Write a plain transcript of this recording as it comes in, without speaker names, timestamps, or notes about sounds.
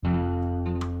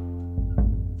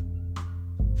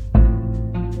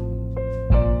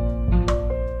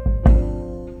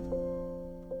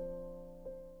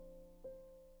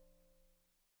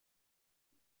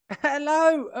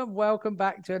Hello and welcome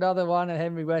back to another one of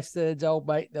Henry Western's Old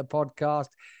Mate, the podcast.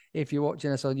 If you're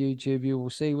watching us on YouTube, you will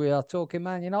see we are talking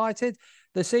Man United.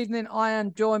 This evening, I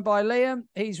am joined by Liam.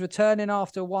 He's returning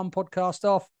after one podcast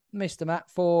off. Mr. Matt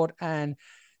Ford and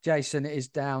Jason is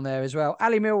down there as well.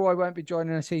 Ali Milroy won't be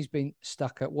joining us. He's been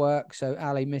stuck at work, so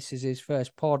Ali misses his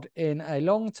first pod in a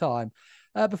long time.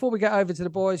 Before we get over to the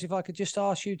boys, if I could just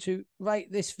ask you to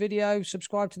rate this video,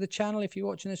 subscribe to the channel if you're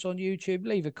watching this on YouTube,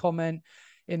 leave a comment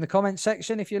in the comment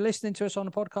section. If you're listening to us on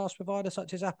a podcast provider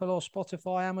such as Apple or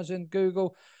Spotify, Amazon,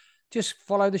 Google, just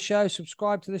follow the show,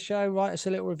 subscribe to the show, write us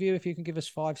a little review. If you can give us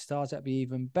 5 stars, that'd be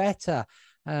even better.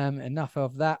 Enough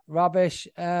of that rubbish.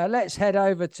 Let's head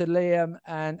over to Liam.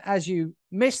 And as you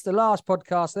missed the last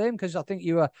podcast, Liam, because I think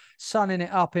you were sunning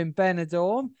it up in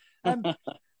Benidorm.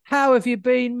 How have you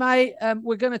been, mate?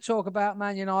 We're going to talk about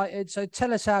Man United. So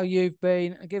tell us how you've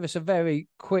been and give us a very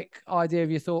quick idea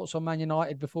of your thoughts on Man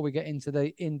United before we get into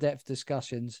the in-depth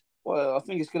discussions. Well, I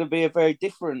think it's going to be a very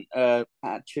different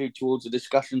attitude towards the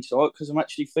discussion tonight because I'm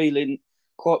actually feeling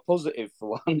quite positive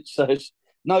for once. So it's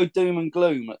no doom and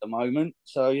gloom at the moment.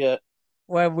 So, yeah.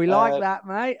 Well, we like that,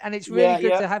 mate. And it's really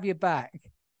good to have you back.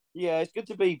 Yeah, it's good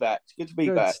to be back. It's good to be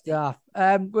good back. Stuff.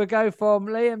 We'll go from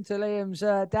Liam to Liam's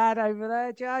dad over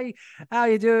there. Jay, how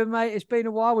you doing, mate? It's been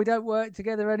a while. We don't work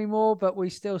together anymore, but we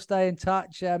still stay in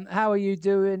touch. How are you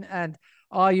doing? And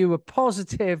are you a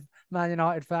positive Man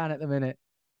United fan at the minute?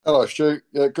 Hello, Stu.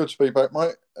 Yeah, good to be back,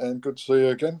 mate, and good to see you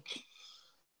again.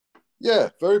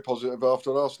 Yeah, very positive after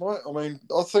last night. I mean,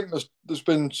 I think there's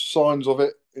been signs of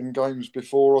it in games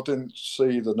before. I didn't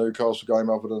see the Newcastle game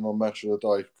other than on Match of the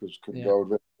Day because couldn't go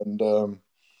with it, and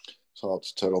it's hard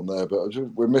to tell on there. But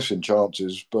we're missing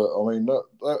chances. But I mean,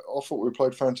 I thought we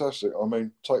played fantastic. I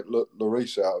mean, take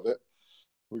Lloris out of it,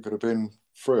 we could have been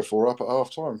 3 or 4 up at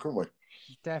half time, couldn't we?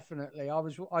 Definitely.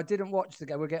 I didn't watch the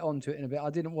game. We'll get on to it in a bit. I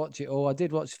didn't watch it all. I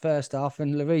did watch the first half,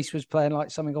 and Lloris was playing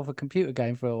like something off a computer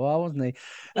game for a while, wasn't he?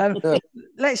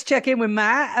 Let's check in with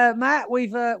Matt. Matt,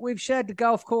 we've shared the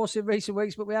golf course in recent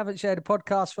weeks, but we haven't shared a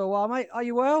podcast for a while, mate. Are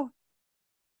you well?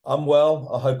 I'm well.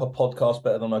 I hope a podcast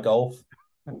better than a golf.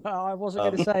 I wasn't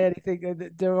going to say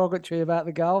anything derogatory about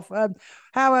the golf.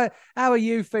 How are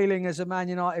you feeling as a Man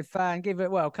United fan?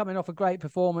 Coming off a great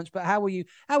performance, but how were you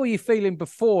feeling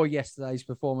before yesterday's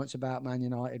performance about Man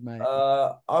United, mate?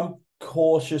 I'm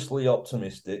cautiously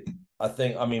optimistic. When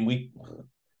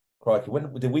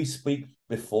did we speak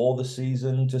before the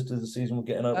season? Just as the season was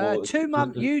getting over? 2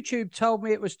 months. YouTube told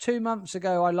me it was 2 months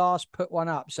ago. I last put one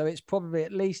up, so it's probably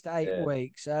at least 8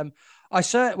 weeks.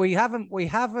 We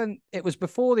haven't. It was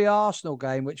before the Arsenal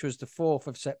game, which was the 4th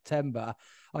of September.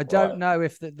 I don't know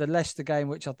if the Leicester game,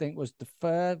 which I think was the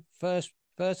first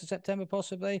of September,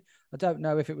 possibly. I don't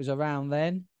know if it was around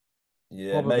then.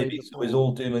 Yeah, probably maybe it was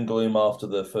all doom and gloom after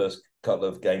the first couple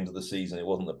of games of the season. It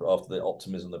wasn't after the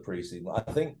optimism of the preseason. I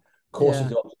think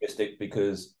cautiously optimistic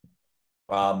because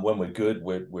when we're good,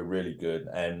 we're really good,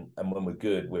 and when we're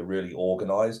good, we're really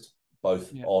organised,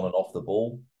 both on and off the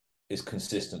ball. Is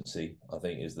consistency, I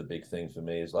think, is the big thing for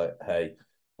me. Is like, hey,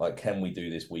 can we do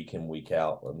this week in, week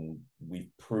out? And we've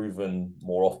proven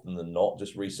more often than not,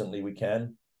 just recently, we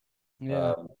can.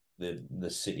 Yeah. The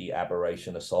City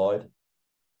aberration aside.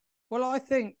 Well, I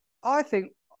think, I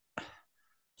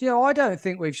don't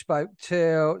think we've spoke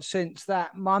since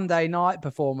that Monday night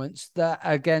performance that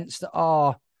against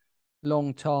our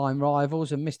long-time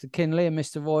rivals and Mr. Kinley and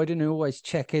Mr. Royden, who always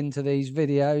check into these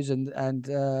videos and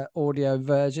audio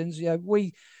versions.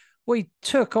 We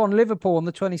took on Liverpool on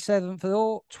the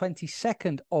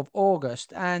 22nd of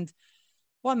August and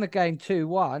won the game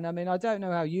 2-1. I mean, I don't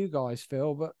know how you guys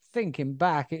feel, but thinking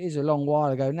back, it is a long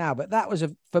while ago now. But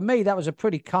for me, that was a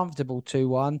pretty comfortable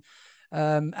 2-1.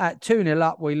 At 2-0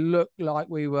 up, we looked like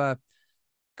we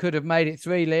could have made it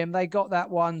 3, Liam. They got that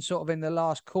one sort of in the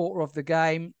last quarter of the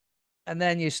game. And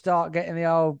then you start getting the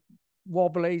old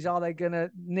wobblies. Are they going to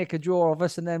nick a draw of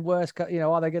us? And then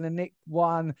are they going to nick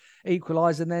one,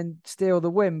 equalise, and then steal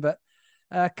the win? But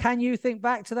can you think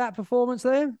back to that performance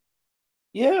there?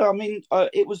 Yeah, I mean,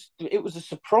 it was a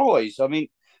surprise. I mean,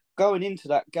 going into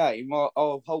that game,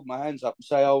 I'll hold my hands up and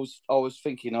say I was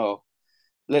thinking,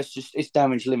 it's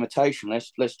damage limitation.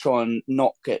 Let's try and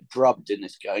not get drubbed in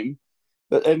this game.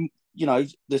 But then,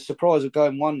 the surprise of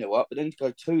going 1-0 up, but then to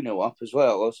go 2-0 up as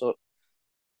well. I thought,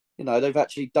 they've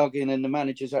actually dug in and the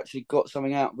manager's actually got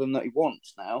something out of them that he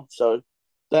wants now. So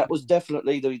that was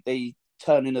definitely the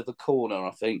turning of the corner,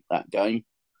 I think, that game.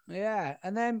 Yeah.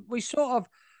 And then we sort of,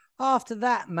 after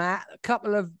that, Matt, a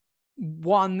couple of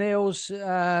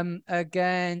 1-0s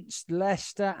against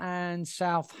Leicester and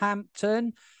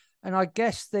Southampton. And I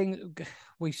guess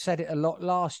we said it a lot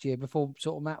last year before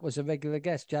sort of Matt was a regular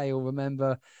guest. Jay will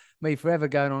remember me forever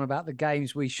going on about the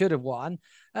games we should have won.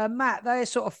 Matt, they're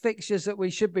sort of fixtures that we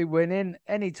should be winning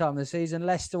any time of the season,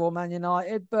 Leicester or Man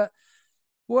United. But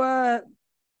were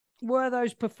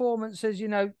those performances, you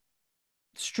know,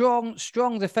 strong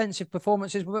defensive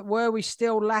performances, but were we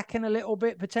still lacking a little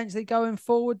bit potentially going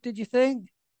forward, did you think?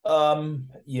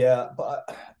 Yeah, but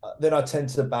then I tend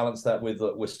to balance that with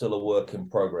we're still a work in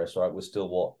progress, right? We're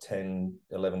still 10,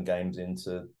 11 games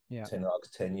into Ten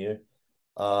Hag's tenure.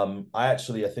 I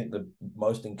think the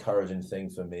most encouraging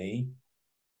thing for me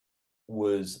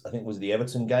was the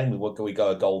Everton game. We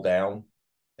go a goal down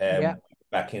and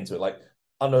back into it. Like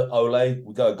under Ole,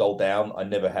 we go a goal down. I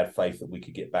never had faith that we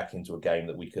could get back into a game,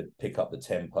 that we could pick up the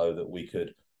tempo, that we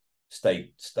could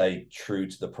stay true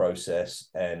to the process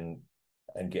and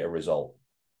get a result.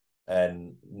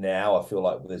 And now I feel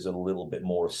like there's a little bit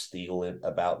more steel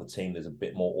about the team. There's a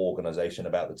bit more organization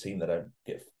about the team. They don't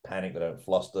get panicked, they don't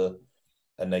fluster,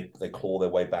 and they claw their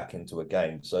way back into a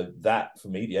game. So that, for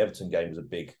me, the Everton game was a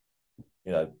big,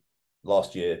 you know,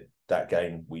 last year, that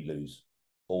game we lose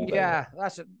all day. Yeah,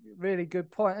 that's a really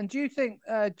good point. And do you think,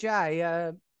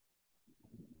 Jay,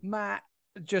 Matt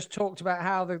just talked about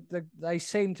how they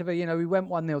seem to be, you know, we went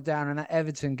 1-0 down in that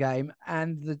Everton game,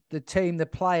 and the team, the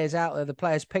players out there, the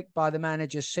players picked by the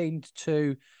manager seemed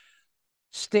to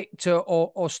stick to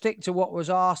or stick to what was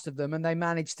asked of them, and they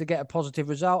managed to get a positive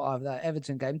result out of that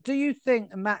Everton game. Do you think,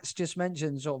 and Matt's just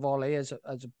mentioned sort of Ollie as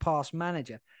a past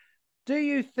manager, do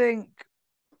you think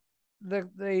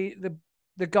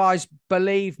the guys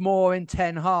believe more in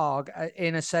Ten Hag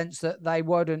in a sense that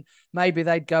maybe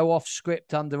they'd go off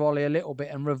script under Ollie a little bit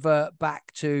and revert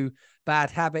back to bad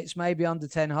habits? Maybe under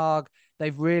Ten Hag,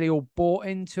 they've really all bought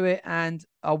into it and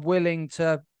are willing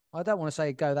to, I don't want to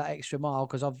say go that extra mile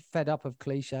because I've fed up of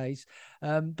cliches,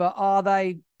 but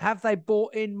have they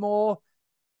bought in more?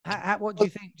 What do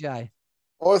you think, Jay?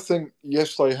 I think,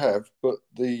 yes, they have, but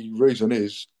the reason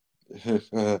is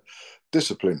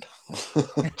discipline. I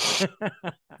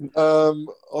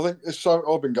think it's so.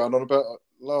 I've been going on about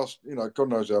last, you know, God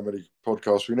knows how many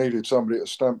podcasts. We needed somebody to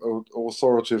stamp an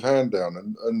authoritative hand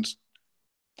down, and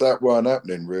that weren't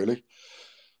happening really.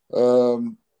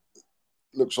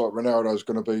 Looks like Ronaldo's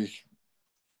going to be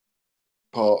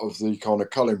part of the kind of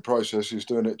culling process. He's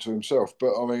doing it to himself,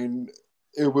 but I mean,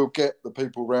 he will get the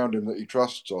people around him that he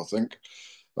trusts, I think,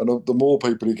 and the more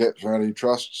people he gets around he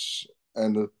trusts,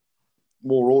 and the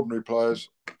more ordinary players.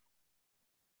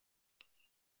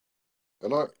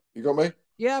 Hello, you got me?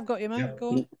 Yeah, I've got you, mate. Yeah. Go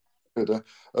on.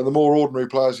 And the more ordinary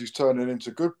players he's turning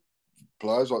into good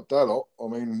players like Dalot, I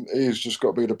mean, he's just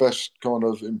got to be the best kind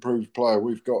of improved player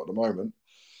we've got at the moment.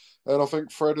 And I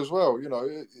think Fred as well. You know,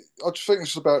 I just think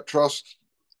it's about trust.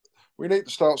 We need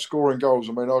to start scoring goals.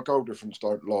 I mean, our goal difference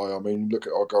don't lie. I mean, look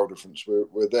at our goal difference.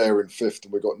 We're there in fifth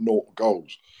and we've got 0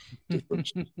 goals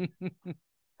difference.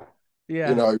 Yeah.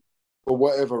 You know, for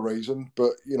whatever reason.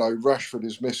 But, you know, Rashford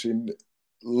is missing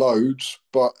loads,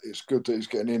 but it's good that he's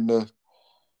getting in the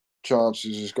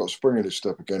chances. He's got a spring in his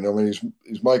step again. I mean,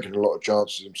 he's making a lot of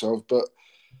chances himself, but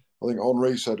I think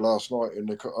Henry said last night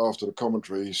after the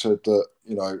commentary, he said that,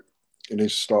 you know, he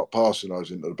needs to start passing those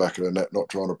into the back of the net, not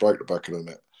trying to break the back of the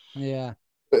net. Yeah.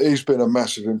 But he's been a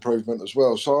massive improvement as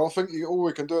well. So I think all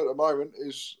we can do at the moment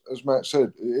is, as Matt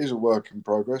said, it is a work in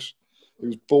progress. He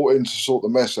was brought in to sort the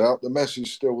mess out. The mess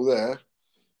is still there.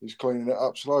 He's cleaning it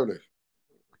up slowly.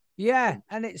 Yeah,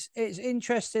 and it's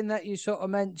interesting that you sort of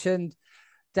mentioned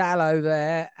Dalot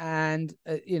there, and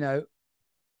you know,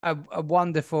 a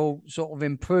wonderful sort of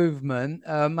improvement.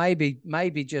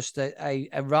 Maybe just a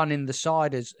run in the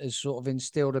side has sort of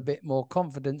instilled a bit more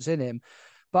confidence in him.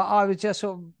 But I was just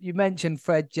you mentioned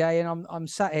Fred, Jay, and I'm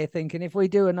sat here thinking, if we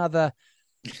do another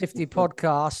 50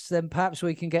 podcasts, then perhaps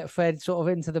we can get Fred sort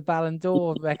of into the Ballon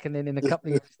d'Or reckoning in a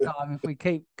couple of years' time if we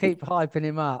keep hyping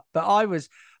him up. But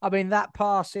that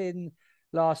pass in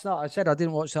last night, I said I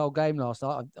didn't watch the whole game last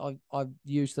night. I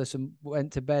used this and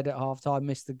went to bed at halftime,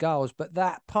 missed the goals. But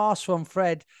that pass from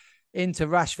Fred into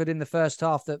Rashford in the first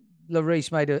half, that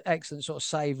Lloris made an excellent sort of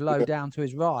save low down to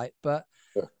his right. But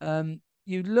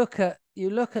you look at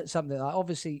something like,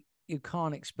 obviously you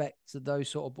can't expect those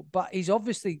sort of, but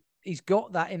he's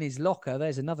got that in his locker.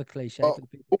 There's another cliche for the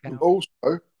people.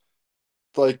 Also,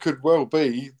 they could well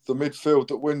be the midfield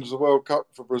that wins the World Cup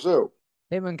for Brazil.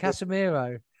 Him and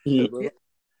Casemiro. Yeah.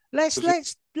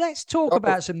 Let's talk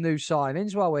about some new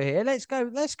signings while we're here. Let's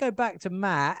go back to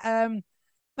Matt.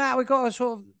 Matt, we've got a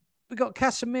sort of got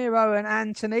Casemiro and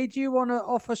Anthony. Do you want to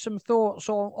offer some thoughts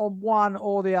on one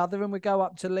or the other, and we go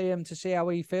up to Liam to see how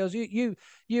he feels? You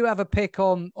have a pick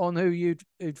on who you'd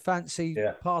fancy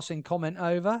passing comment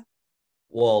over.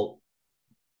 Well,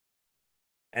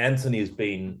 Anthony has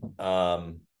been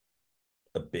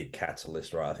a big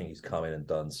catalyst, right? I think he's come in and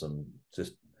done some,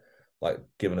 just like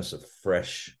giving us a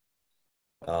fresh,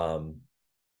 I don't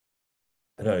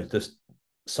know, just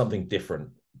something different,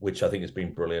 which I think has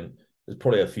been brilliant. There's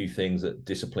probably a few things that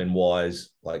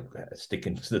discipline-wise, like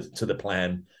sticking to the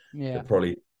plan, that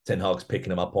probably Ten Hag's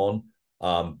picking him up on.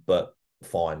 But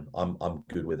fine, I'm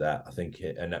good with that. I think,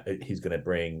 and he's going to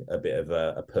bring a bit of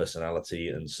a personality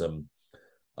and some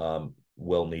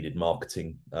well-needed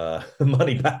marketing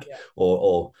money back,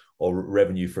 or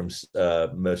revenue from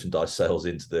merchandise sales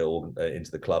into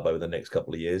the club over the next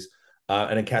couple of years.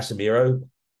 And then Casemiro,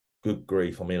 good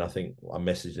grief! I mean, I think I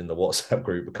messaged in the WhatsApp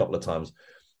group a couple of times,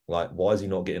 like, why is he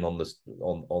not getting on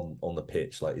the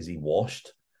pitch? Like, is he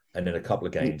washed? And in a couple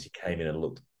of games, he came in and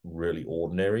looked really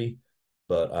ordinary,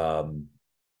 but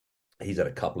he's had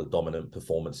a couple of dominant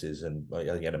performances, and I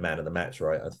think he had a man of the match,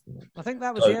 right? I think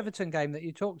that was the Everton game that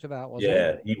you talked about, wasn't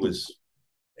it? Yeah,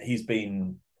 he's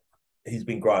been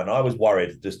growing. I was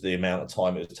worried just the amount of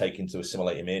time it was taking to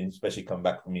assimilate him in, especially coming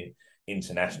back from the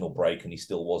international break, and he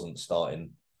still wasn't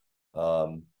starting.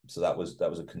 So that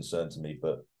was a concern to me.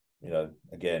 But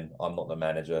again, I'm not the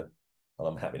manager, and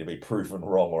I'm happy to be proven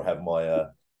wrong or have my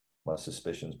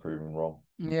suspicions proven wrong.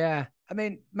 Yeah, I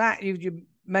mean, Matt, you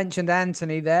mentioned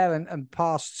Anthony there and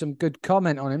passed some good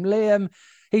comment on him. Liam,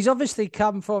 he's obviously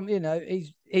come from,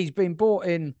 he's been brought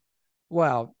in.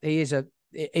 Well, he's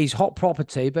hot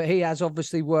property, but he has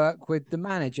obviously worked with the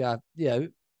manager,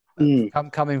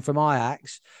 coming from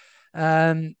Ajax.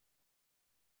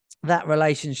 That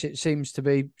relationship seems to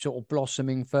be sort of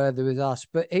blossoming further with us.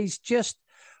 But he's just,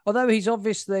 although he's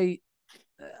obviously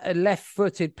a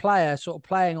left-footed player, sort of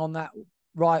playing on that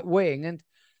right wing, and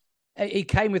he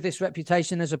came with this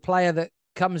reputation as a player that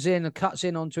comes in and cuts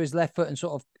in onto his left foot and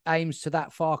sort of aims to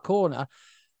that far corner.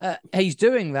 He's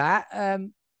doing that.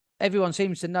 Everyone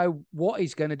seems to know what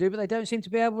he's going to do, but they don't seem to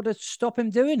be able to stop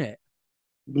him doing it.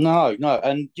 No.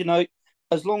 And,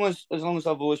 as long as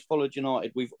I've always followed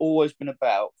United, we've always been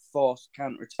about fast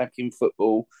counter-attacking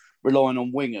football, relying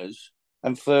on wingers.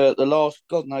 And for the last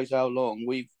God knows how long,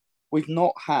 we've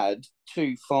not had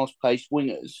two fast-paced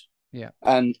wingers. Yeah.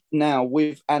 And now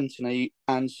with Anthony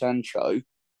and Sancho,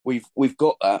 we've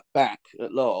got that back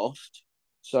at last.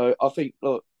 So I think,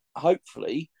 look,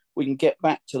 hopefully we can get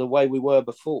back to the way we were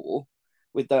before,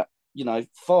 with that,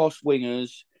 fast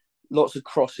wingers, lots of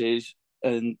crosses,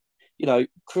 and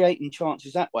creating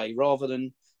chances that way, rather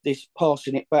than this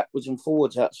passing it backwards and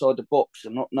forwards outside the box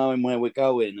and not knowing where we're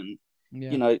going. And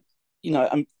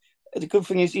and the good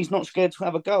thing is he's not scared to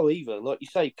have a go either. Like you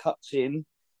say, he cuts in.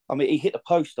 I mean, he hit the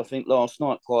post, I think, last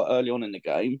night quite early on in the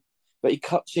game, but he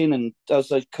cuts in and does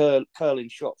those curling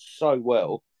shots so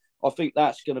well. I think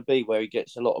that's going to be where he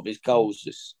gets a lot of his goals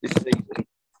this season.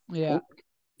 Yeah.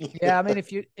 Yeah, I mean,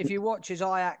 if you watch his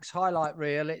Ajax highlight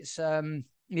reel, it's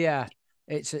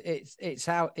it's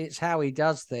how he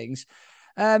does things.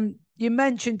 You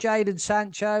mentioned Jadon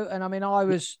Sancho, and I mean, I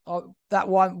was that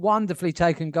one wonderfully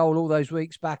taken goal all those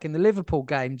weeks back in the Liverpool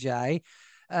game, Jay,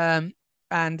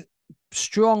 and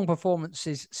strong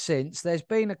performances since. There's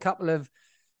been a couple of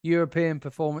European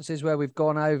performances where we've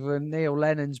gone over, and Neil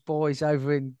Lennon's boys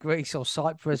over in Greece or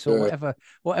Cyprus or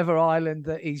whatever island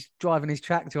that he's driving his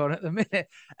tractor on at the minute.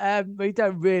 We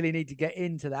don't really need to get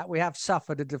into that. We have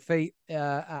suffered a defeat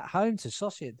at home to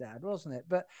Sociedad, wasn't it?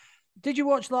 But did you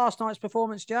watch last night's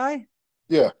performance, Jay?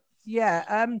 Yeah.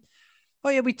 Yeah.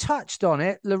 We touched on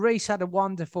it. Lloris had a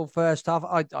wonderful first half.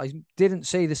 I didn't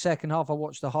see the second half. I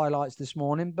watched the highlights this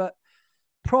morning, but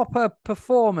proper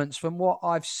performance from what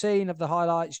I've seen of the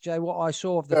highlights, Jay, what I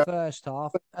saw of the first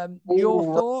half.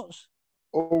 Your thoughts?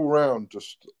 All round,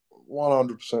 just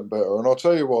 100% better. And I'll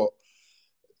tell you what,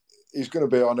 he's going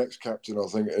to be our next captain, I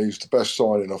think. He's the best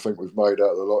signing I think we've made out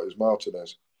of the lot is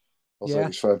Martinez. I think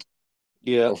he's fantastic.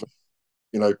 Yeah.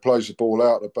 He plays the ball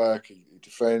out the back, he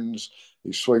defends,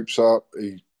 he sweeps up,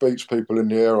 he beats people in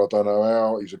the air, I don't know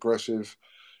how, he's aggressive.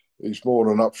 He's more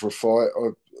than up for a fight.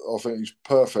 I think he's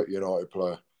perfect United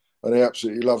player, and he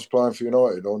absolutely loves playing for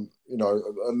United.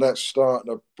 And that's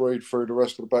starting to breed through the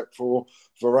rest of the back four.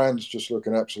 Varane's just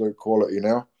looking absolute quality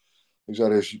now. He's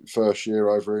had his first year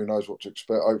over. He knows what to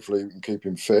expect. Hopefully, we can keep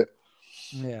him fit.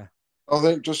 Yeah, I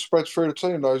think it just spreads through the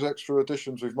team. Those extra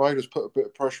additions we've made has put a bit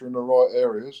of pressure in the right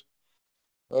areas.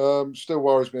 Still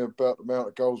worries me about the amount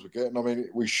of goals we're getting. I mean,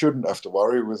 we shouldn't have to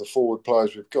worry with the forward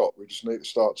players we've got. We just need to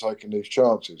start taking these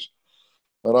chances.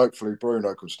 And hopefully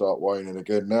Bruno can start waning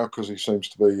again now, because he seems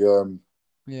to be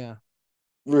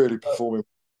really performing.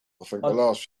 I think the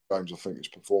last few games, I think he's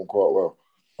performed quite well.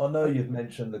 I know you've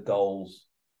mentioned the goals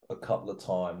a couple of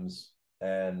times,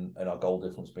 and our goal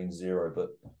difference being 0. But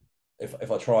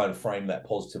if I try and frame that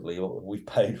positively, we've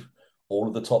paid all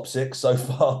of the top 6 so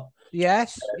far.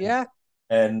 Yes, yeah.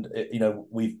 And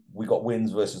we got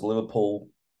wins versus Liverpool,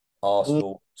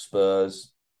 Arsenal,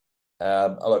 Spurs.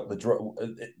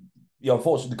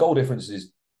 Unfortunately, the goal difference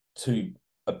is 2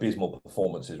 abysmal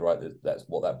performances, right? That's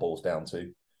what that boils down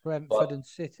to. Brentford and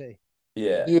City.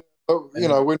 Yeah.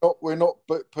 We're not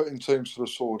putting teams to the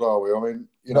sword, are we? I mean,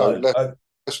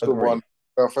 Leicester won,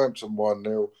 Southampton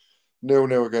 1-0,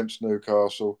 0-0 against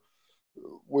Newcastle.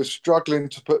 We're struggling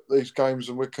to put these games,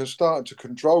 and we're starting to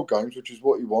control games, which is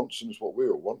what he wants and it's what we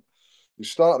all want. He's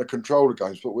starting to control the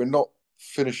games, but we're not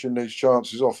finishing these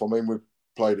chances off. I mean, we've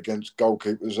played against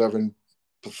goalkeepers having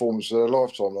performances of their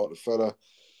lifetime, like the fella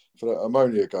for that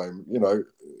Ammonia game.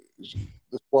 It's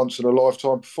once in a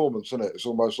lifetime performance, isn't it? It's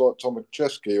almost like Tomek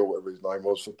Chesky or whatever his name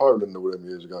was for Poland all them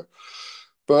years ago.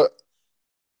 But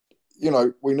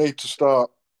we need to start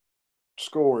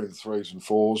scoring 3s and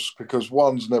 4s, because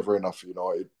 1's never enough for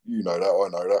United. You know that, I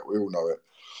know that, we all know it.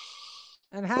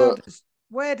 And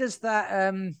where does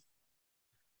that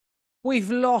we've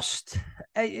lost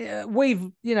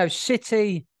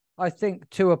City, I think,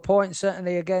 to a point,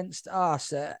 certainly against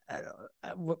us.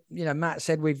 Matt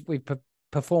said we've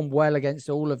performed well against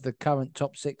all of the current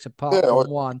top 6 apart from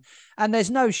 1. And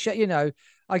there's no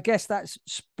I guess that's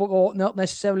sport, not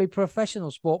necessarily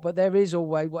professional sport, but there is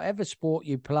always, whatever sport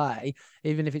you play,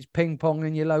 even if it's ping pong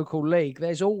in your local league,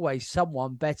 there's always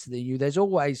someone better than you. There's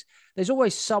always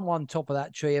someone top of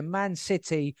that tree. And Man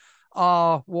City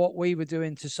are what we were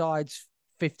doing to sides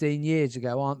 15 years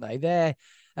ago, aren't they?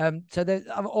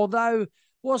 Although,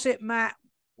 was it, Matt?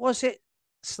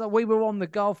 So we were on the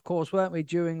golf course, weren't we,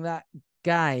 during that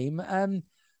game?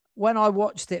 When I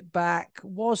watched it back,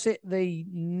 was it the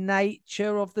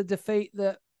nature of the defeat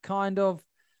that kind of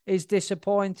is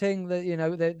disappointing?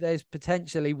 That there's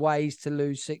potentially ways to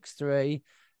lose 6-3,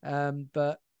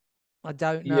 but I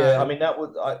don't know. Yeah, I mean, that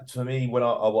was for me when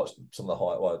I watched some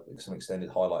of some extended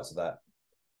highlights of that.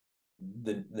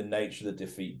 The nature of the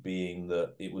defeat being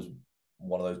that it was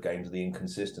one of those games of the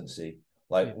inconsistency.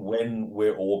 When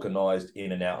we're organised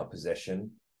in and out of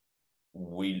possession,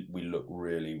 we look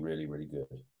really, really, really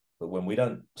good. But when we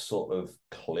don't sort of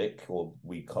click, or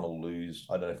we kind of lose,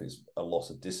 I don't know if it's a loss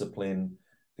of discipline,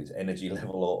 if it's energy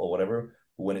level or whatever,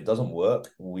 but when it doesn't work,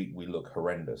 we look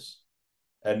horrendous.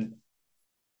 And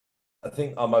I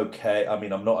think I'm okay. I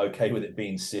mean, I'm not okay with it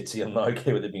being City. I'm not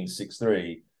okay with it being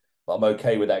 6-3, but I'm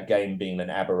okay with that game being an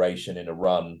aberration in a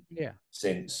run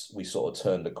since we sort of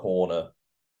turned the corner.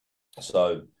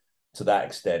 So to that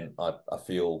extent, I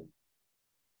feel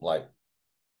like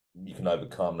you can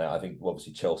overcome that. I think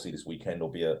obviously Chelsea this weekend will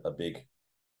be a big,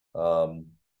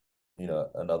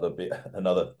 another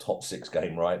top 6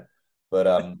 game, right?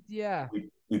 But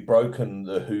we've broken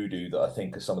the hoodoo that I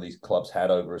think some of these clubs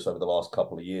had over us over the last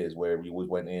couple of years, where we always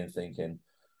went in thinking,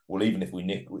 well, even if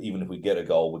we get a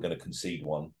goal, we're going to concede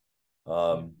one.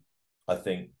 I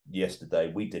think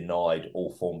yesterday we denied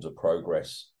all forms of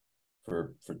progress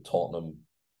for Tottenham.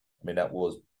 I mean, that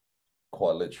was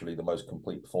quite literally the most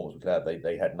complete performance we could have.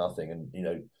 They had nothing, and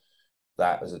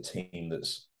that as a team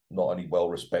that's not only well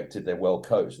respected, they're well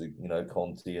coached.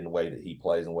 Conte, and the way that he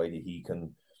plays and the way that he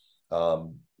can,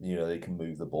 they can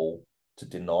move the ball, to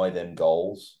deny them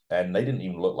goals, and they didn't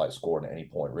even look like scoring at any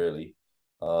point really.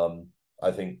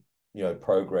 I think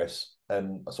progress,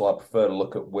 and so I prefer to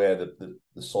look at where the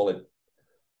solid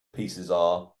pieces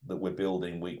are that we're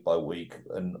building week by week,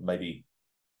 and maybe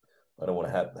I don't want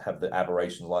to have the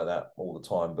aberrations like that all the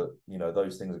time, but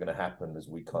those things are going to happen as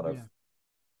we kind of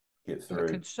get through.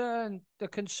 The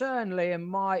concern, Liam,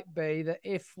 might be that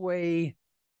if we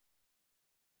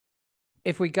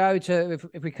come to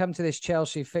this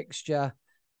Chelsea fixture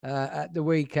at the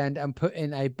weekend and put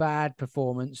in a bad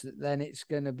performance, then it's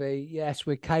going to be, yes,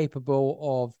 we're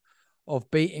capable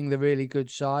of beating the really good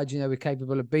sides. We're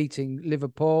capable of beating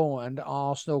Liverpool and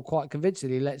Arsenal quite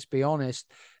convincingly, let's be honest,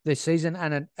 this season.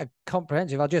 And a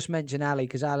comprehensive, I'll just mention Ali,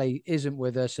 because Ali isn't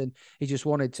with us, and he just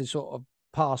wanted to sort of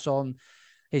pass on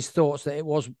his thoughts that it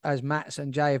was, as Matt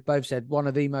and Jay have both said, one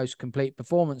of the most complete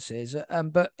performances.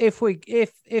 But if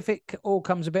it all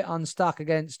comes a bit unstuck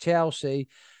against Chelsea,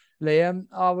 Liam,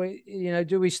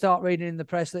 do we start reading in the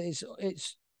press that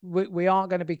we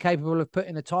aren't going to be capable of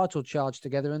putting a title charge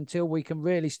together until we can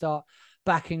really start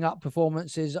backing up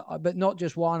performances, but not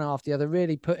just one after the other,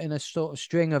 really put in a sort of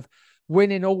string of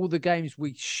winning all the games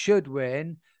we should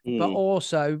win, but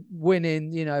also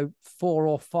winning, 4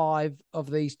 or 5 of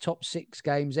these top 6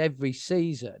 games every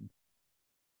season.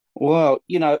 Well,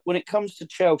 when it comes to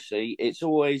Chelsea, it's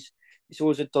always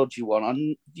a dodgy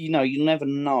one. You never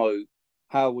know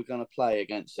how we're going to play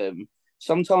against them.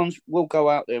 Sometimes we'll go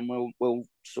out there and we'll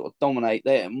sort of dominate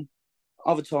them.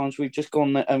 Other times we've just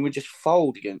gone there and we just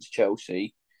fold against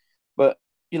Chelsea. But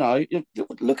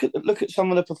look at some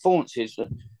of the performances.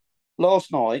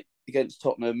 Last night against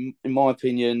Tottenham, in my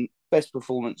opinion, best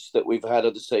performance that we've had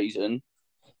of the season,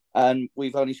 and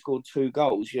we've only scored 2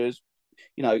 goals.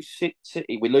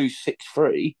 City, we lose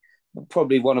 6-3,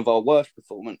 probably one of our worst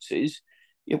performances.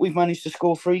 Yet we've managed to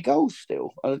score 3 goals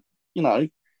still. I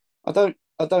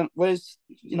don't. Where's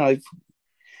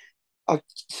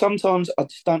sometimes I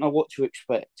just don't know what to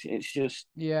expect. It's just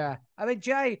I mean,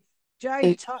 Jay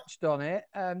touched on it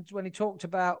when he talked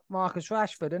about Marcus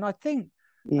Rashford, and I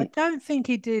don't think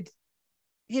he did.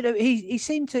 He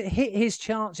seemed to hit his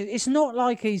chances. It's not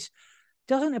like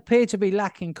doesn't appear to be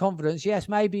lacking confidence. Yes,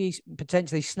 maybe he's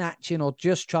potentially snatching or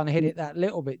just trying to hit it that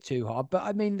little bit too hard. But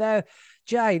I mean, that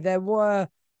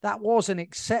was an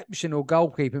exceptional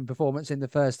goalkeeping performance in the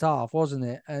first half, wasn't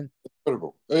it? And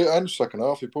incredible. And second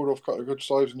half, he pulled off a couple of good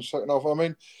saves in the second half. I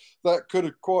mean, that could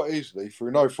have quite easily,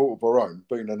 through no fault of our own,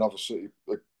 been another City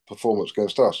performance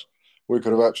against us. We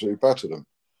could have absolutely battered them.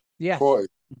 Yeah. Quite,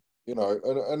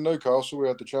 and Newcastle, we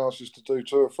had the chances to do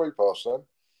 2 or 3 past them.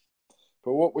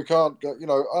 But what we can't get,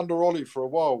 under Ollie for a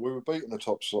while, we were beating the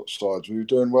top sides. We were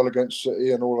doing well against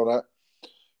City and all of that.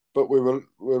 But we were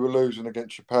losing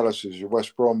against your Palaces, your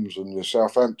West Broms and your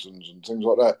Southamptons and things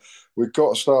like that. We've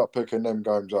got to start picking them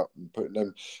games up and putting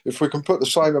them. If we can put the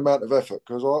same amount of effort,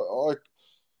 because I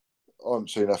haven't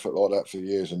seen effort like that for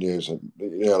years and years. And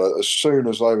as soon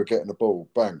as they were getting the ball,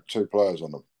 bang, 2 players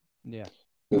on them. Yeah,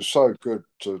 it's so good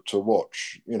to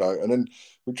watch, and then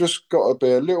we've just got to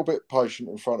be a little bit patient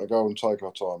in front of goal and take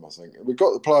our time. I think we've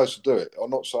got the players to do it. I'm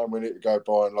not saying we need to go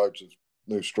buying loads of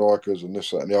new strikers and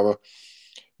this, that, and the other.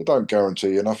 They don't guarantee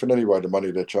you nothing anyway, the money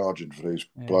they're charging for these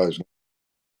players.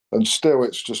 And still,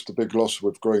 it's just a big loss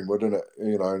with Greenwood, isn't it?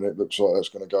 And it looks like that's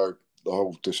going to go the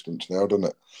whole distance now, doesn't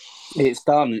it? It's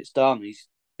done. He's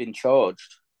been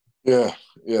charged. Yeah,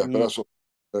 but that's what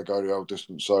they're going the whole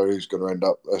distance. So he's going to end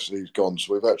up as he's gone.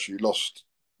 So we've actually lost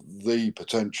the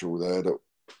potential there that,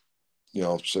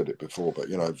 I've said it before, but,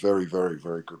 very, very,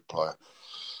 very good player.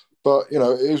 But, it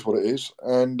is what it is.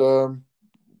 And,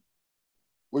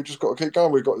 we just got to keep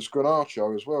going. We've got this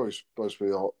Garnacho as well. He's supposed to be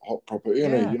a hot property,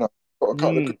 isn't he? Got a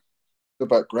couple of good in the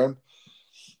background.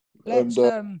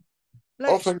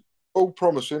 I think all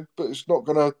promising, but it's not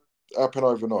going to happen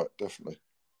overnight, definitely.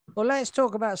 Well, let's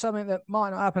talk about something that might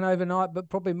not happen overnight, but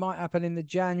probably might happen in the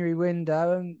January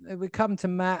window. And we come to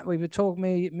Matt. We were talking,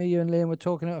 me, you, and Liam were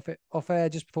talking off air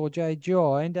just before Jay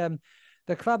joined.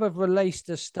 The club have released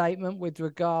a statement with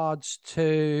regards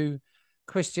to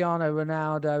Cristiano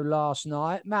Ronaldo last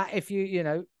night. Matt, if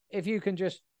you can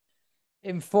just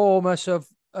inform us of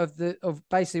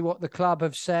basically what the club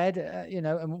have said,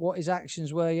 and what his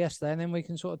actions were yesterday, and then we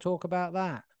can sort of talk about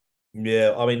that.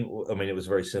 Yeah, I mean, it was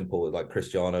very simple. Like,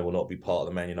 Cristiano will not be part of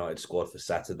the Man United squad for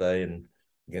Saturday and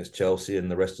against Chelsea, and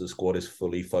the rest of the squad is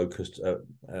fully focused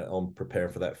on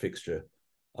preparing for that fixture.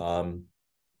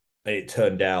 It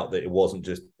turned out that it wasn't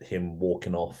just him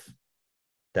walking off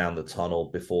down the tunnel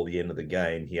before the end of the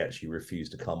game. He actually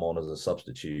refused to come on as a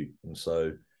substitute, and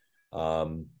so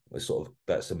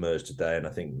that's emerged today. And I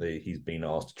think he's been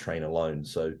asked to train alone.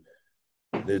 So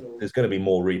there's going to be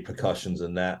more repercussions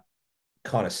than that.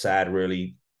 Kind of sad,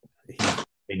 really.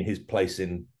 His place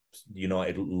in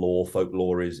United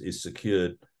folklore is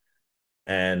secured,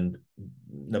 and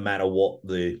no matter what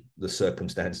the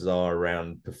circumstances are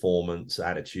around performance,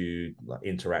 attitude,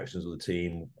 interactions with the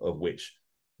team, of which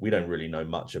we don't really know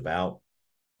much about,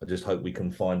 I just hope we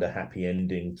can find a happy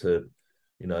ending to,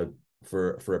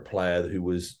 for a player who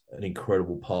was an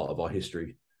incredible part of our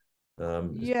history.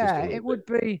 It would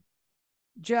be,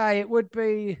 Jay, it would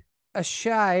be a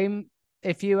shame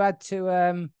if you had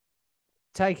to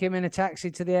take him in a taxi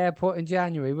to the airport in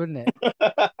January, wouldn't it?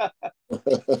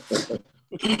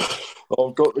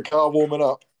 I've got the car warming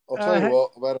up. I'll tell you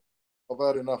what, I've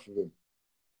had enough of him.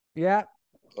 Yeah.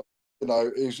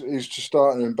 He's just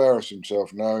starting to embarrass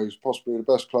himself now. He's possibly the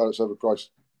best player that's ever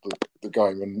graced the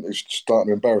game, and he's starting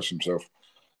to embarrass himself.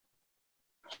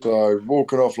 So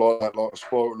walking off like that, like a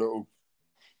spoiled little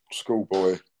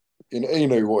schoolboy, he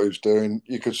knew what he was doing.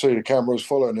 You could see the cameras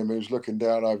following him. He was looking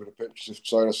down over the pitch as if to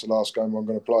say, that's the last game I'm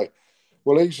going to play.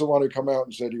 Well, he's the one who came out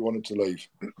and said he wanted to leave.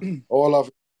 All I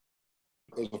love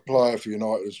as a player for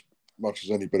United, as much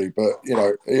as anybody, but you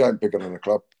know, he ain't bigger than the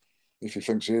club. If he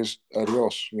thinks he is,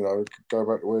 adios. You know, go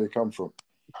back to where you come from.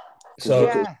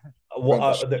 So,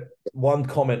 one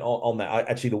comment on that.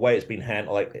 Actually, the way it's been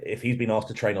handled, like if he's been asked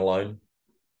to train alone,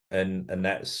 and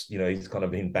that's, you know, he's kind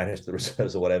of been banished to the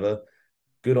reserves or whatever.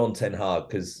 Good on Ten Hag,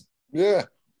 because like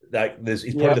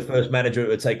he's probably the first manager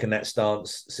who had taken that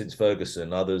stance since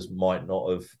Ferguson. Others might not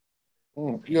have.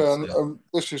 And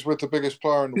this is with the biggest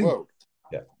player in the world.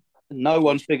 Yeah, no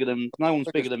one's bigger than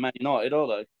Man United, are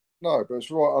they? No, but it's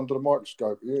right under the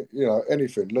microscope. You know,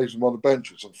 anything leaves them on the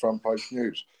benches on front page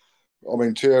news. I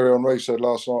mean, Thierry Henry said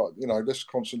last night, you know, let's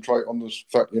concentrate on the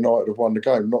fact United have won the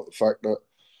game, not the fact that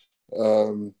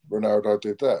Ronaldo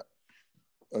did that.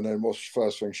 And then what's the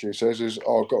first thing she says is,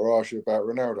 I've got to ask you about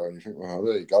Ronaldo. And you think, well,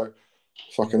 there you go.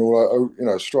 Fucking all out, you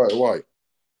know, straight away.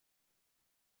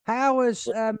 How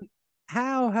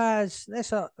has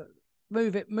let's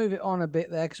move it on a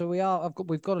bit there, because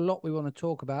we've got a lot we want to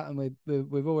talk about, and we've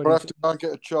already. I'll have to go and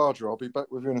get a charger. I'll be back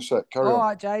with you in a sec. Carry on. All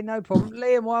right, Jay, no problem.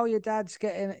 Liam, while your dad's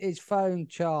getting his phone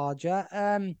charger,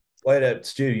 wait up,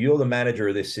 Stu. You're the manager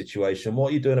of this situation.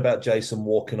 What are you doing about Jason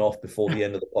walking off before the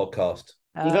end of the podcast?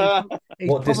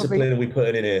 What discipline are we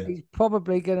putting in here? He's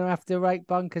probably going to have to rake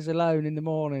bunkers alone in the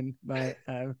morning, mate.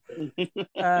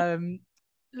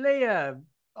 Liam,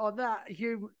 on that,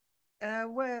 hey,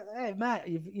 Matt,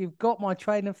 you've got my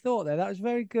train of thought there. That was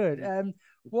very good.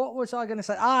 What was I going to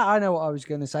say? I know what I was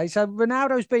going to say. So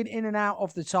Ronaldo's been in and out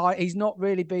of the side. He's not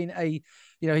really been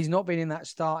he's not been in that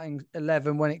starting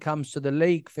 11 when it comes to the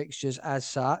league fixtures as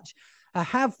such.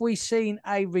 Have we seen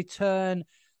a return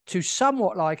to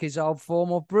somewhat like his old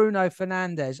form of Bruno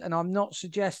Fernandes? And I'm not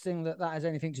suggesting that has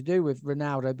anything to do with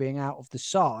Ronaldo being out of the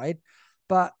side,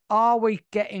 but are we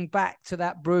getting back to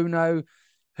that Bruno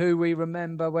who we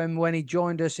remember when he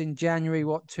joined us in January,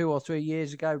 2 or 3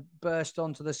 years ago, burst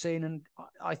onto the scene and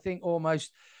I think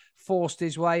almost forced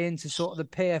his way into sort of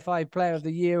the PFA Player of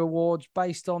the Year awards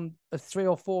based on a 3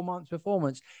 or 4 month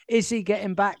performance? Is he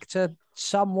getting back to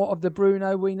somewhat of the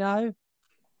Bruno we know?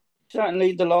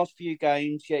 Certainly, the last few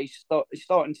games, he's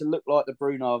starting to look like the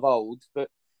Bruno of old. But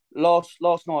last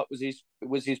night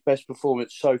was his best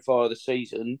performance so far of the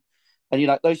season. And, you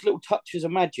know, those little touches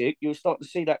of magic, you're starting to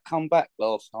see that come back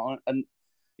last night. And,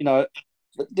 you know,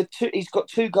 he's got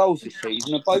 2 goals this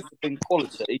season, and both have been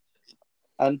quality.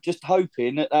 And just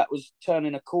hoping that was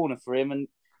turning a corner for him. And,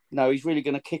 you know, he's really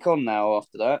going to kick on now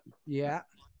after that. Yeah.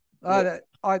 I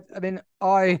mean,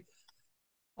 I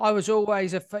was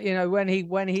always when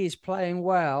he is playing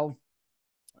well,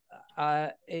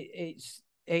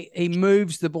 he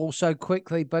moves the ball so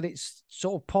quickly, but it's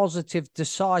sort of positive,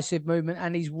 decisive movement,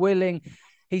 and he's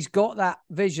got that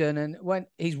vision, and when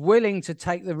he's willing to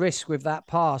take the risk with that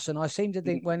pass. And I seem to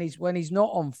think when he's not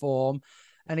on form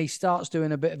and he starts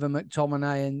doing a bit of a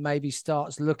McTominay and maybe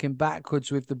starts looking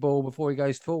backwards with the ball before he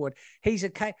goes forward, he's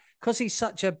because he's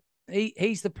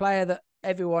he's the player that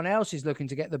everyone else is looking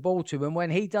to get the ball to. And when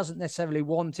he doesn't necessarily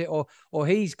want it or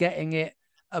he's getting it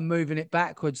and moving it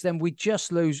backwards, then we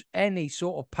just lose any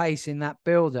sort of pace in that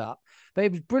build-up. But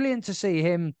it was brilliant to see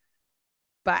him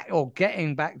back or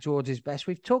getting back towards his best.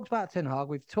 We've talked about Ten Hag.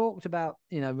 We've talked about,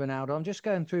 Ronaldo. I'm just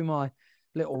going through my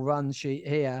little run sheet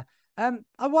here.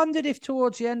 I wondered if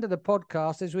towards the end of the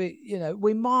podcast, as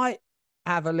we might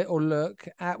have a little look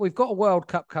at, we've got a World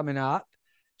Cup coming up.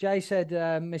 Jay said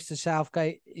Mr.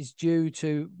 Southgate is due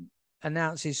to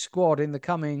announce his squad in the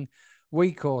coming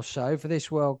week or so for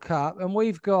this World Cup. And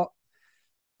we've got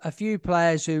a few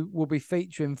players who will be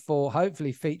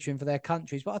hopefully featuring for their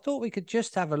countries. But I thought we could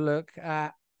just have a look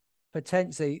at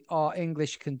potentially our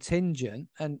English contingent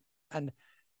and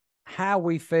how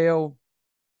we feel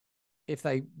if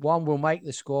they, one, will make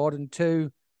the squad, and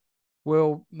two,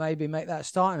 will maybe make that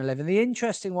starting 11. The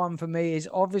interesting one for me is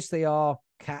obviously our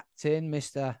captain,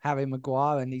 Mr. Harry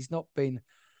Maguire, and he's not been,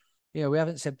 we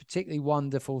haven't said particularly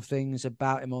wonderful things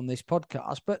about him on this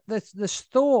podcast, but the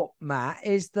thought, Matt,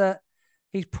 is that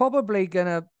he's probably going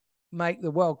to make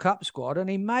the World Cup squad, and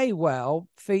he may well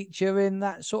feature in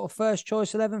that sort of first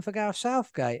choice 11 for Gareth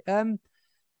Southgate.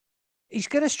 He's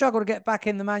going to struggle to get back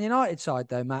in the Man United side,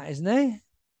 though, Matt, isn't he?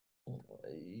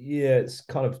 Yeah, it's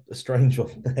kind of a strange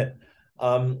one there.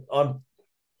 I'm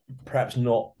perhaps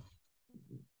not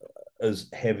as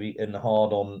heavy and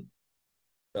hard on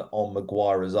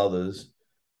Maguire as others.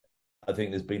 I think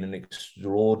there's been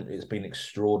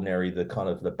extraordinary the kind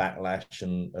of the backlash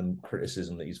and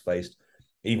criticism that he's faced.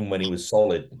 Even when he was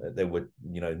solid, they were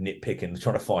nitpicking,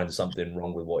 trying to find something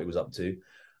wrong with what he was up to.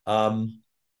 And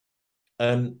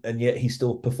yet he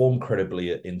still performed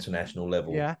credibly at international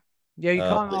level. Yeah, you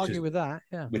can't argue with that.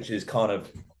 Yeah, which is kind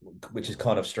of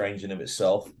strange in of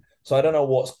itself. So I don't know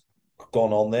what's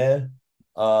gone on there.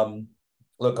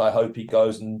 Look, I hope he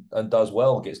goes and does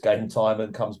well, gets game time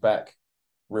and comes back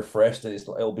refreshed. And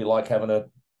it'll be like having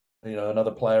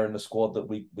another player in the squad that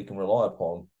we can rely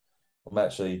upon. I'm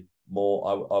actually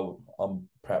I'm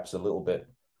perhaps a little bit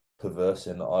perverse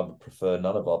in that I would prefer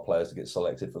none of our players to get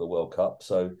selected for the World Cup.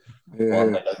 So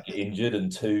one, they don't get injured,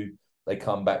 and two, they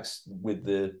come back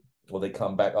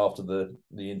after the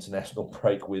international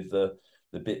break with the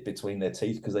bit between their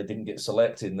teeth because they didn't get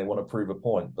selected and they want to prove a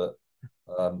point. But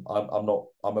I'm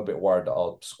a bit worried that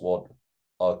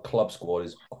our club squad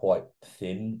is quite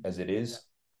thin as it is,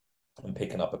 and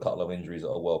picking up a couple of injuries at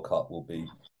a World Cup will be.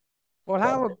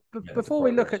 Well, before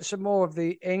we look at some more of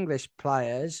the English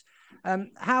players,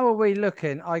 how are we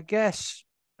looking? I guess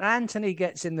Anthony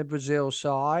gets in the Brazil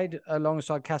side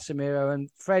alongside Casemiro, and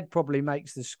Fred probably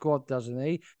makes the squad, doesn't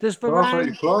he? Does Varane? I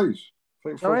think he plays. I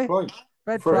think Fred plays.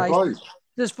 Fred plays.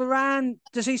 Does Varane?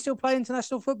 Does he still play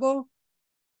international football?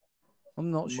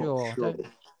 I'm not sure.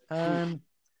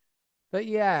 But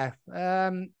yeah.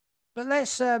 But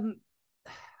let's. I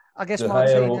guess De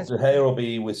Gea will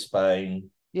be with Spain.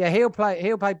 Yeah, he'll play.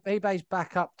 He plays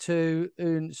back up to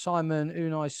Unai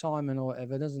Simon or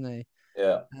whatever, doesn't he?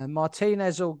 Yeah.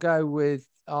 Martinez will go with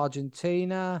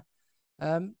Argentina.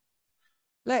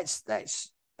 Let's.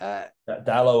 Dalot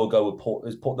will go with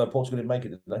Portugal didn't make it,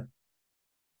 didn't they?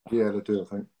 Yeah, they did. I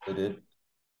think they did.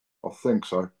 I think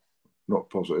so. Not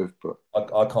positive, but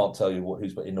I can't tell you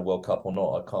who's in the World Cup or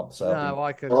not. I can't say. No,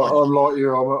 I could. I'm like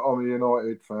you. I'm a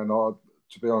United fan.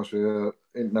 To be honest with you,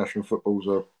 international football's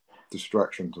a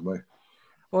distraction to me.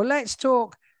 Well, let's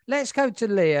talk. Let's go to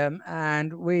Liam,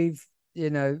 and we've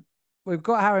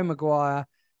got Harry Maguire.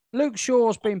 Luke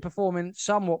Shaw's been performing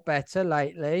somewhat better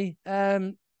lately.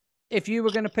 If you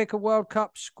were going to pick a World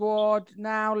Cup squad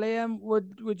now, Liam,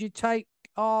 would you take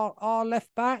our left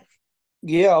back?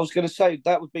 Yeah, I was going to say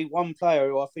that would be one player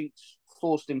who I think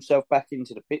forced himself back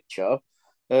into the picture.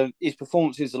 His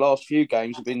performances the last few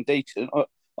games have been decent.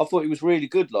 I thought he was really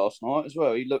good last night as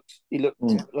well. He looked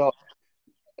like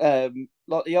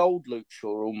the old Luke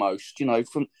Shaw almost.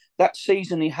 From that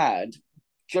season he had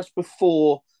just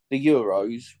before the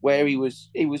Euros, where he was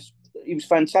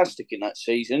fantastic in that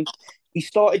season. He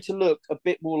started to look a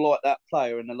bit more like that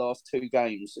player in the last two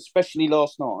games, especially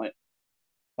last night.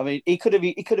 I mean, he could have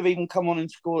even come on and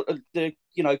scored. He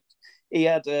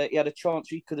had a chance.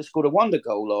 He could have scored a wonder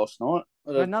goal last night.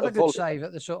 Another good save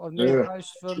at the sort of near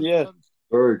post from.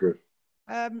 Very good.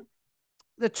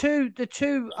 The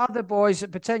two other boys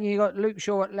that potentially you got Luke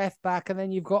Shaw at left back, and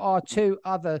then you've got our two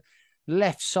other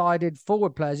left-sided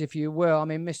forward players, if you will. I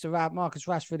mean, Marcus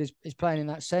Rashford is playing in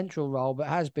that central role, but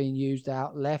has been used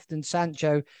out left, and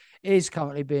Sancho is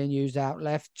currently being used out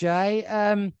left. Jay,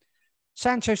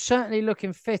 Sancho certainly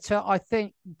looking fitter. I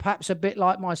think perhaps a bit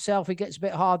like myself, he gets a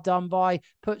bit hard done by,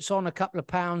 puts on a couple of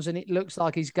pounds, and it looks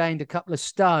like he's gained a couple of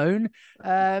stone.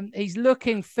 He's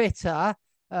looking fitter.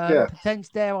 Potentially,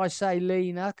 dare I say,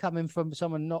 leaner, coming from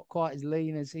someone not quite as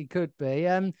lean as he could be.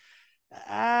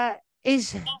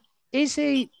 Is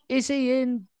he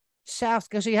in South?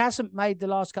 Because he hasn't made the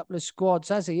last couple of squads,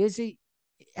 has he?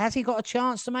 Has he got a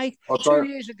chance to make? 2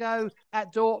 years ago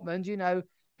at Dortmund,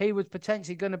 he was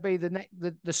potentially going to be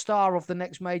the star of the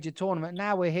next major tournament.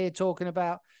 Now we're here talking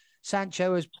about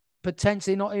Sancho as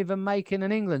potentially not even making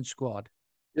an England squad.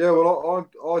 Yeah, well,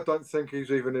 I don't think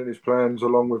he's even in his plans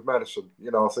along with Maddison.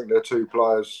 I think they're two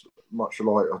players much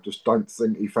alike. I just don't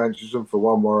think he fancies them for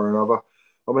one way or another.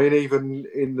 I mean, even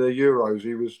in the Euros,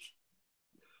 he was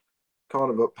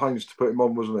kind of at pains to put him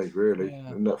on, wasn't he, really? Yeah.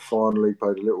 And that finally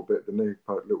played a little bit, the knee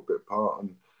played a little bit part.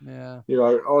 And,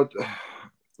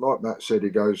 like Matt said,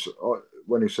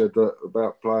 when he said that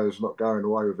about players not going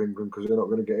away with England because they're not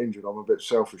going to get injured, I'm a bit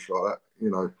selfish like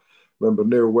that. Remember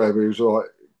Neil Webb, he was like,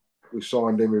 we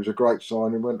signed him, he was a great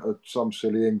signing, went to some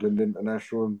silly England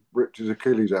international and ripped his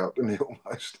Achilles out, didn't he,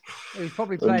 almost? He was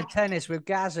probably playing tennis with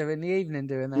Gaza in the evening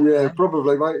doing that. Yeah,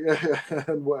 probably, mate. Yeah,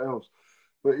 and what else?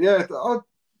 But yeah, I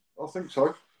think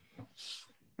so.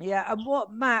 Yeah, and what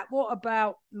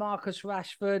about Marcus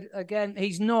Rashford? Again,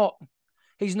 he's not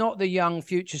the young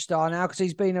future star now because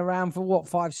he's been around for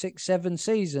 5, 6, 7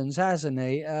 seasons, hasn't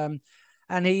he? And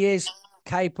he is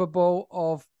capable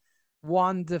of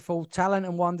wonderful talent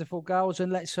and wonderful goals.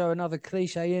 And let's throw another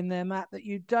cliche in there, Matt, that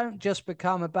you don't just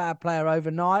become a bad player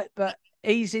overnight, but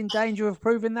he's in danger of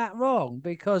proving that wrong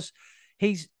because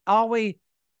have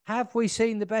we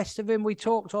seen the best of him? We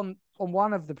talked on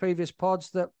one of the previous pods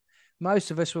that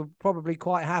most of us were probably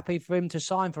quite happy for him to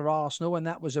sign for Arsenal, and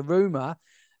that was a rumour.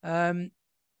 Can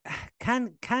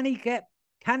he get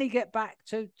back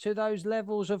to those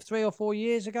levels of 3 or 4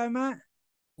 years ago, Matt?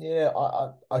 Yeah,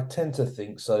 I tend to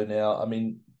think so now. I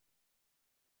mean,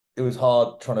 it was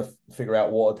hard trying to figure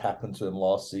out what had happened to him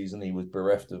last season. He was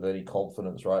bereft of any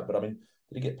confidence, right? But I mean,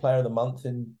 did he get Player of the Month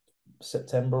in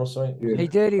September or something? Yeah. He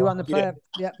did. He won the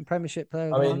Yeah. Premiership Player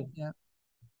of I the mean, Month. Yeah.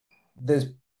 there's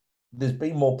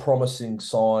been more promising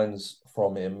signs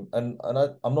from him, and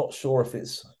I'm not sure if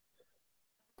it's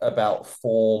about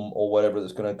form or whatever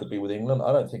that's going to be with England.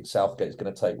 I don't think Southgate's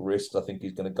going to take risks. I think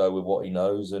he's going to go with what he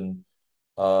knows. And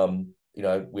we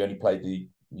only played the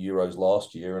Euros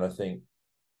last year, and I think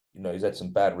he's had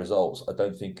some bad results. I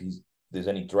don't think there's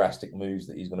any drastic moves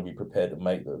that he's going to be prepared to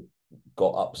make that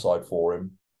got upside for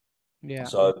him. Yeah.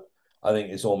 So I think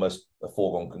it's almost a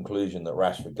foregone conclusion that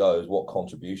Rashford goes. What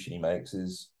contribution he makes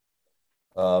is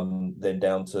then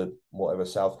down to whatever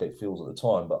Southgate feels at the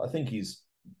time. But I think he's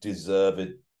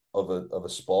deserved of a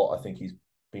spot. I think he's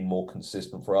been more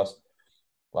consistent for us.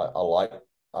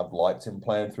 I've liked him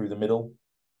playing through the middle.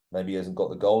 Maybe he hasn't got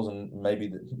the goals, and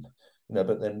maybe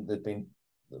but then there's been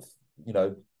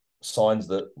signs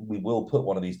that we will put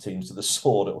one of these teams to the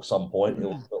sword at some point.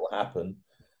 It'll happen.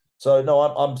 So no,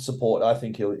 I'm supportive. I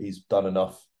think he's done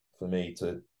enough for me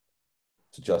to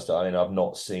just. I mean, I've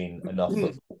not seen enough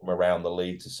from around the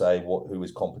league to say who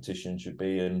his competition should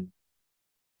be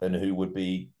and who would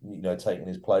be taking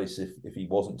his place if he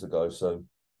wasn't to go. So.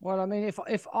 Well, I mean,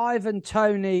 if Ivan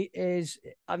Toney is,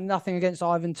 I'm nothing against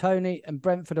Ivan Toney, and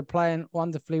Brentford are playing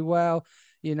wonderfully well.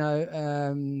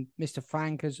 Mr.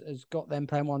 Frank has got them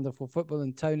playing wonderful football,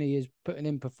 and Toney is putting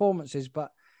in performances.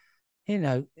 But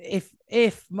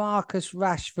if Marcus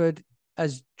Rashford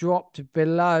has dropped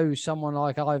below someone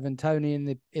like Ivan Toney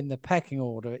in the pecking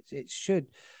order, it should.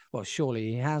 Well,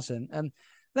 surely he hasn't.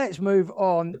 Let's move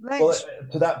on. Well,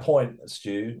 to that point,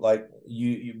 Stu, like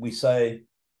we say.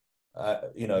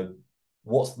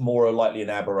 What's more likely an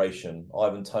aberration?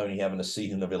 Ivan Toney having a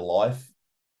season of his life,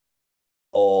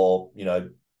 or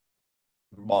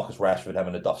Marcus Rashford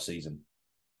having a duff season?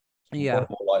 Yeah,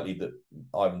 more likely that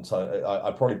Ivan Toney.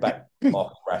 I'd probably back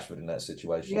Marcus Rashford in that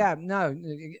situation. Yeah, no,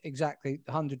 exactly,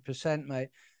 100%, mate.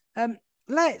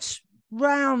 Let's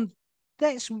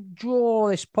draw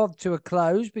this pod to a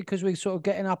close because we're sort of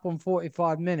getting up on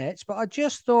 45 minutes. But I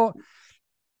just thought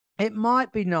it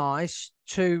might be nice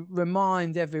to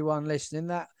remind everyone listening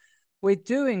that we're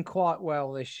doing quite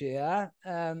well this year.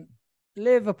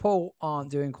 Liverpool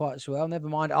aren't doing quite so well. Never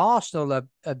mind, Arsenal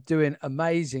are doing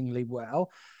amazingly well.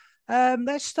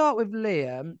 Let's start with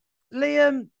Liam.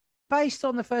 Liam, based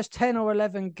on the first 10 or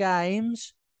 11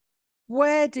 games,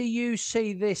 where do you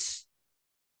see this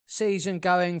season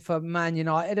going for Man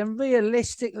United? And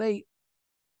realistically,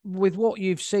 with what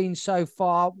you've seen so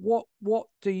far, what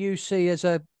do you see as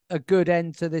a good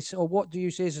end to this, or what do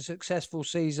you see as a successful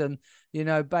season,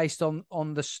 based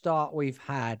on the start we've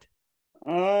had?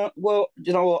 Well,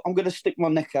 you know what? I'm going to stick my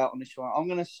neck out on this one. I'm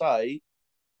going to say,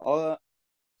 I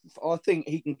think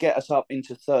he can get us up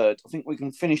into third. I think we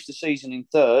can finish the season in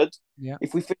third. Yeah.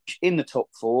 If we finish in the top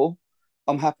four,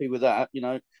 I'm happy with that.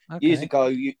 Years ago,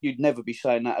 you'd never be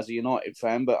saying that as a United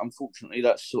fan, but unfortunately,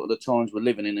 that's sort of the times we're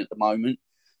living in at the moment.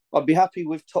 I'd be happy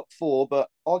with top four, but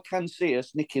I can see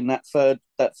us nicking that third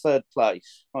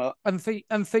place. And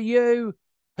for you,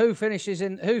 who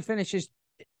finishes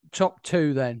top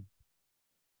two then?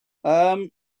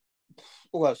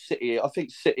 Well, City. I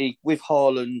think City with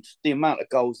Haaland, the amount of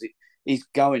goals he's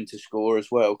going to score as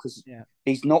well, because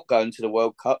he's not going to the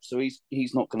World Cup, so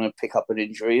he's not going to pick up an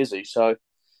injury, is he? So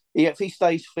if he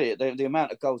stays fit, the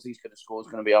amount of goals he's going to score is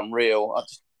going to be unreal.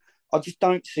 I just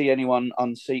don't see anyone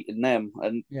unseating them.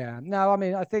 And I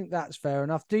mean, I think that's fair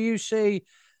enough. Do you see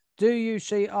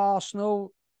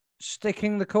Arsenal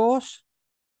sticking the course?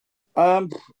 The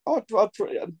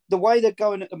way they're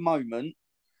going at the moment,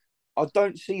 I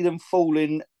don't see them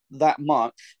falling that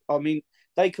much. I mean,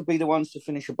 they could be the ones to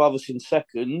finish above us in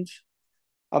second.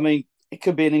 I mean, it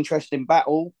could be an interesting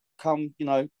battle come,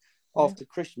 after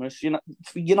Christmas.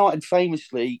 United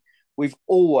famously, we've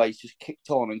always just kicked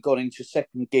on and got into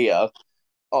second gear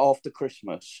after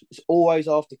Christmas. It's always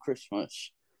after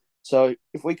Christmas. So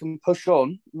if we can push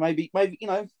on, maybe,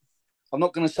 I'm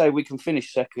not going to say we can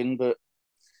finish second, but it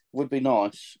would be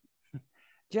nice.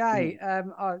 Jay,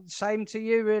 same to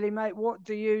you, really, mate. What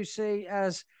do you see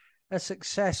as a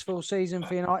successful season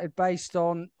for United based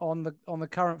on the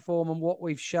current form and what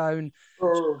we've shown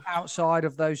outside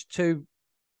of those two,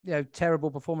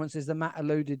 terrible performances that Matt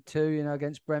alluded to,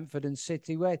 against Brentford and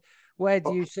City? Where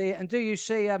do you see it? And do you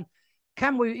see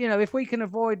can we, if we can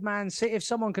avoid Man City, if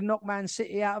someone can knock Man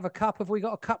City out of a cup, have we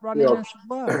got a cup running as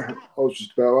well? I was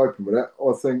just about open with that.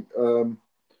 I think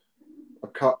a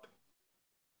cup,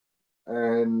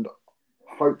 and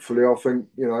hopefully, I think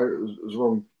as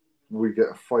long we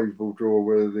get a favourable draw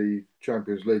where the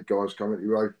Champions League guys come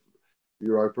into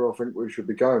Europa, I think we should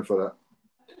be going for that.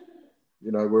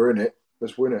 We're in it.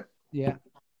 Let's win it. Yeah.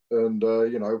 And,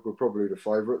 we're probably the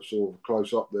favourites or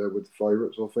close up there with the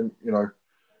favourites. I think,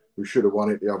 we should have won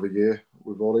it the other year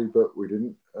with Ollie, but we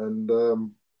didn't.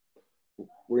 And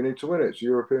we need to win it. It's a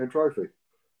European trophy.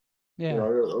 Yeah. A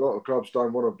lot of clubs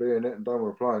don't want to be in it and don't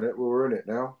want to play in it. Well, we're in it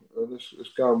now. And let's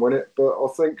go and win it. But I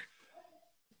think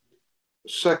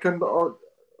second,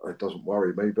 it doesn't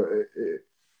worry me, but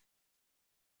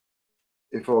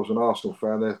if I was an Arsenal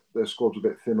fan, their squad's a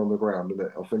bit thin on the ground, isn't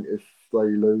it? I think if they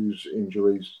lose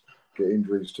get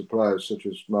injuries to players such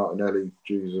as Martinelli,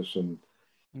 Jesus, and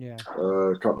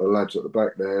a couple of lads at the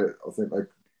back there, I think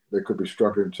they could be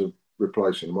struggling to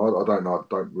replace them. I don't know. I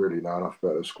don't really know enough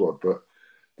about the squad, but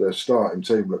their starting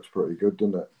team looks pretty good,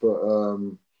 doesn't it? But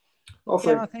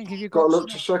I think if you've got to look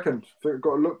to second. I think we've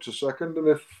got to look to second, and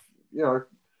if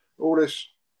all this,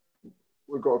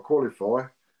 we've got to qualify.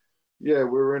 Yeah,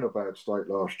 we were in a bad state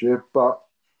last year, but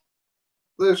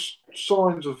there's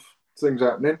signs of things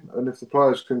happening, and if the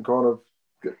players can kind of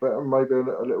get better, maybe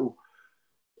a little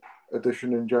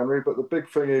addition in January. But the big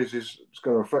thing is it's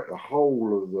going to affect the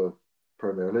whole of the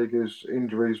Premier League is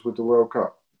injuries with the World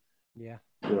Cup. Yeah.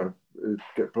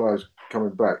 Get players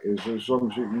coming back. As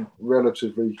long as you're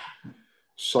relatively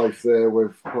safe there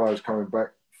with players coming back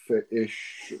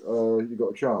fit-ish, you've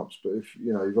got a chance. But if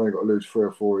you've only got to lose 3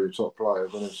 or 4 of your top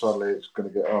players, and then suddenly it's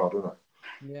going to get hard, isn't it?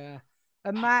 Yeah.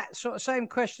 And Matt, sort of same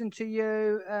question to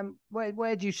you.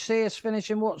 Where do you see us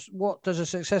finishing? What does a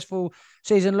successful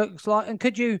season look like? And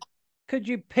could you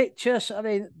pitch us? I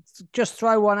mean, just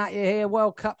throw one at you here.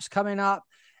 World Cup's coming up.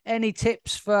 Any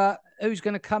tips for who's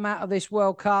going to come out of this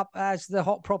World Cup as the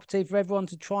hot property for everyone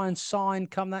to try and sign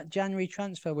come that January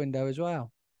transfer window as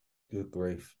well? Good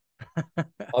grief. I've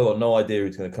got no idea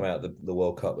who's going to come out of the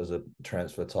World Cup as a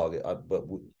transfer target. But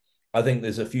I think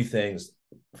there's a few things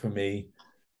for me.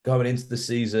 Going into the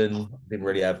season, didn't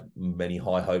really have many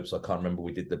high hopes. I can't remember.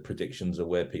 We did the predictions of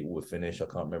where people would finish. I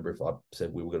can't remember if I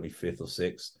said we were going to be 5th or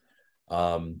 6th.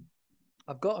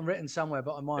 I've got them written somewhere,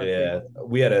 but I might. Yeah,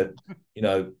 we had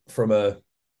from a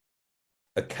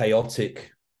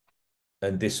chaotic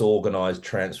and disorganized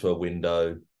transfer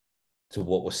window to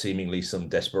what were seemingly some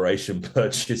desperation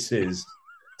purchases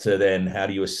to then how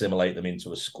do you assimilate them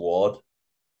into a squad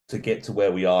to get to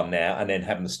where we are now, and then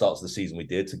having the starts of the season we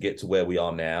did to get to where we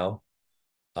are now,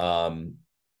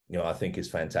 I think is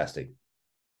fantastic.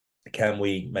 Can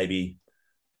we maybe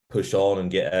push on and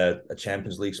get a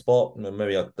Champions League spot?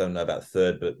 Maybe I don't know about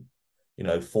 3rd, but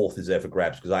 4th is there for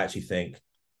grabs, because I actually think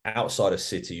outside of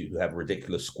City, who have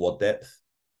ridiculous squad depth,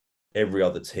 every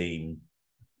other team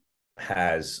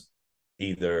has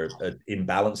either an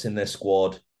imbalance in their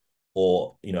squad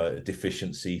or a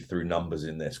deficiency through numbers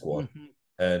in their squad. Mm-hmm.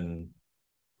 And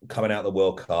coming out of the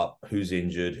World Cup, who's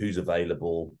injured, who's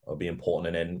available will be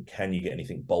important. And then can you get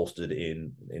anything bolstered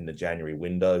in the January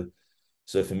window?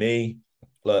 So for me,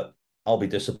 look, I'll be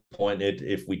disappointed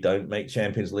if we don't make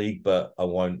Champions League, but I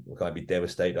won't be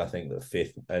devastated. I think that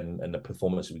 5th and the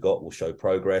performance we got will show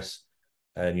progress.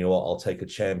 And you know what? I'll take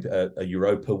a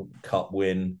Europa Cup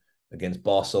win against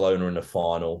Barcelona in the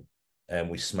final, and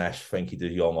we smash Frenkie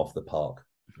de Jong off the park.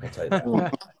 I'll take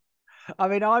that. I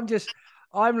mean,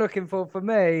 I'm looking for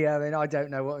me. I mean, I don't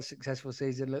know what a successful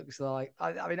season looks like.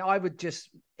 I mean, I would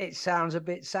it sounds a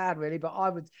bit sad really, but I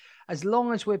would, as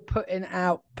long as we're putting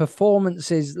out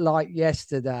performances like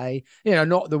yesterday,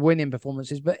 not the winning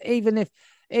performances, but even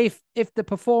if the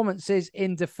performances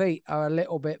in defeat are a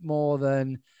little bit more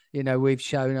than, we've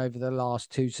shown over the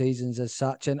last 2 seasons as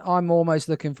such. And I'm almost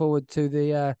looking forward to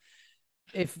the,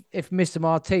 if Mr.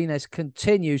 Martinez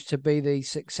continues to be the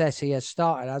success he has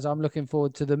started as, I'm looking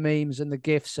forward to the memes and the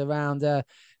GIFs around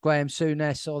Graham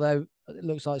Souness, although it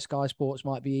looks like Sky Sports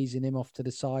might be easing him off to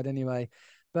the side anyway.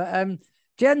 But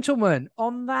gentlemen,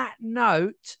 on that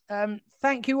note,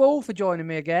 thank you all for joining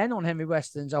me again on Henry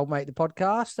Weston's Old Mate the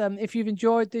podcast. If you've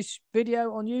enjoyed this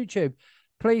video on YouTube,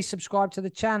 please subscribe to the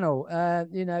channel.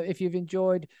 If you've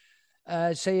enjoyed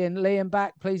seeing Liam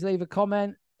back, please leave a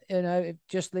comment.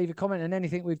 Just leave a comment, and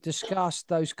anything we've discussed,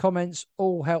 those comments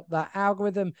all help that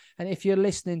algorithm. And if you're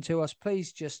listening to us,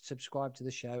 please just subscribe to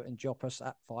the show and drop us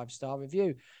that 5-star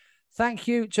review. Thank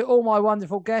you to all my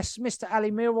wonderful guests. Mr.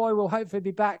 Ali Milroy will hopefully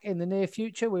be back in the near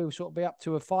future. We will sort of be up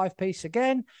to a 5-piece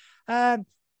again.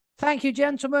 Thank you,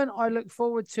 gentlemen. I look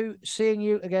forward to seeing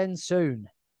you again soon.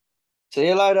 See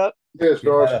you later. Cheers,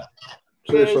 guys.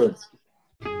 See you soon.